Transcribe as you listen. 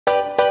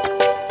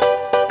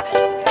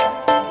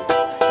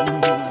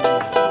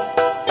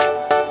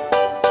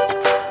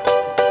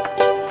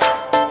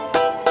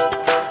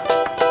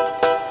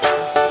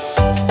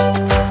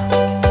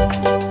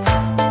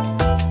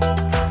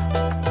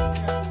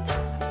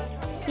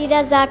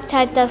Jeder sagt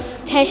halt,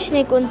 dass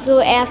Technik und so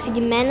eher für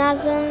die Männer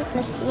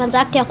sind. Man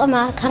sagt ja auch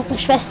immer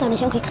Krankenschwester und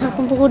nicht irgendwie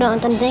Krankenbruder.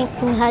 Und dann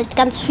denken halt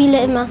ganz viele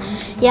immer,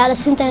 ja,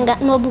 das sind dann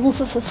nur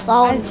Berufe für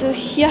Frauen. Also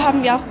hier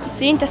haben wir auch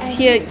gesehen, dass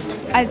hier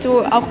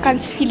also auch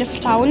ganz viele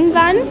Frauen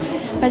waren.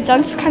 Weil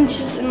sonst kannte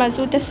ich es immer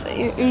so, dass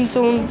in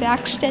so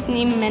Werkstätten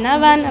eben Männer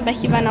waren. Aber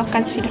hier waren auch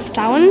ganz viele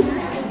Frauen.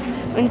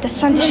 Und das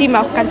fand ich eben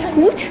auch ganz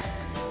gut.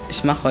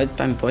 Ich mache heute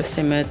beim Boys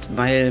Day mit,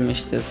 weil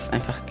mich das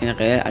einfach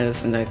generell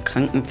alles in der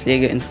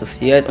Krankenpflege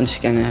interessiert und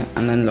ich gerne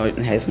anderen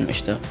Leuten helfen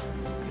möchte.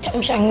 Ich habe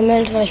mich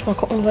angemeldet, weil ich mal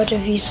gucken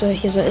wollte, wie es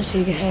hier so ist,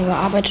 wie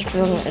gearbeitet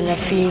wird in der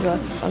Pflege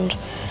und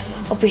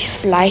ob ich es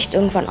vielleicht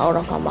irgendwann auch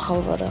noch mal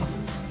machen würde.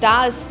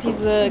 Da es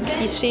diese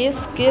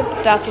Klischees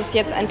gibt, dass es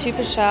jetzt ein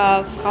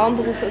typischer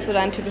Frauenberuf ist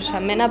oder ein typischer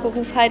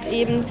Männerberuf halt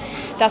eben,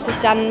 dass sich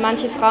dann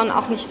manche Frauen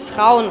auch nicht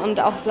trauen und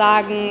auch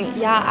sagen,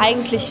 ja,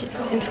 eigentlich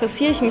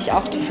interessiere ich mich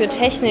auch für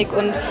Technik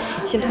und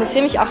ich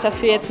interessiere mich auch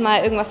dafür, jetzt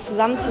mal irgendwas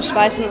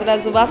zusammenzuschweißen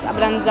oder sowas, aber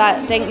dann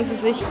denken sie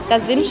sich,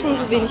 da sind schon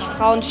so wenig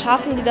Frauen,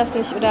 schaffen die das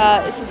nicht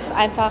oder ist es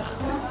einfach,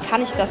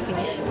 kann ich das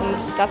nicht?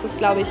 Und das ist,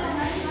 glaube ich,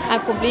 ein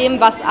Problem,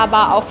 was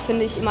aber auch,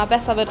 finde ich, immer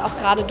besser wird, auch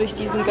gerade durch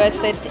diesen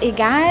Girls Day.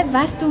 Egal,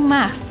 was du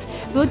machst,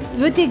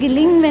 wird dir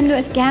gelingen, wenn du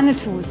es gerne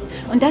tust.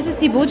 Und das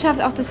ist die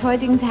Botschaft auch des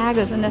heutigen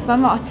Tages und das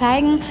wollen wir auch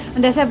zeigen.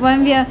 Und deshalb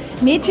wollen wir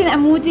Mädchen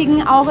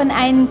ermutigen, auch in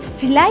einen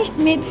vielleicht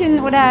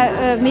Mädchen- oder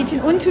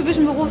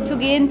mädchenuntypischen Beruf zu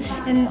gehen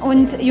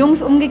und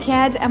Jungs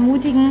umgekehrt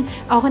ermutigen,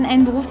 auch in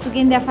einen Beruf zu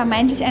gehen, der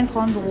vermeintlich ein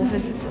Frauenberuf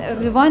ist.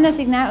 Wir wollen das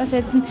Signal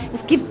aussetzen,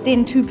 es gibt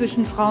den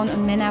typischen Frauen-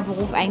 und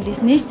Männerberuf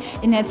eigentlich nicht.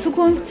 In der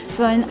Zukunft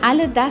sollen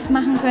alle das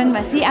machen können,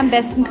 was sie am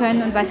besten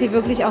können und was sie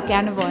wirklich auch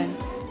gerne wollen.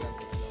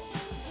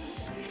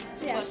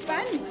 Ja,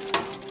 spannend.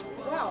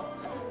 Wow.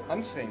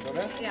 Anstrengend,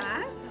 oder? Ja.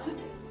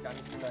 Gar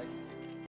nicht so.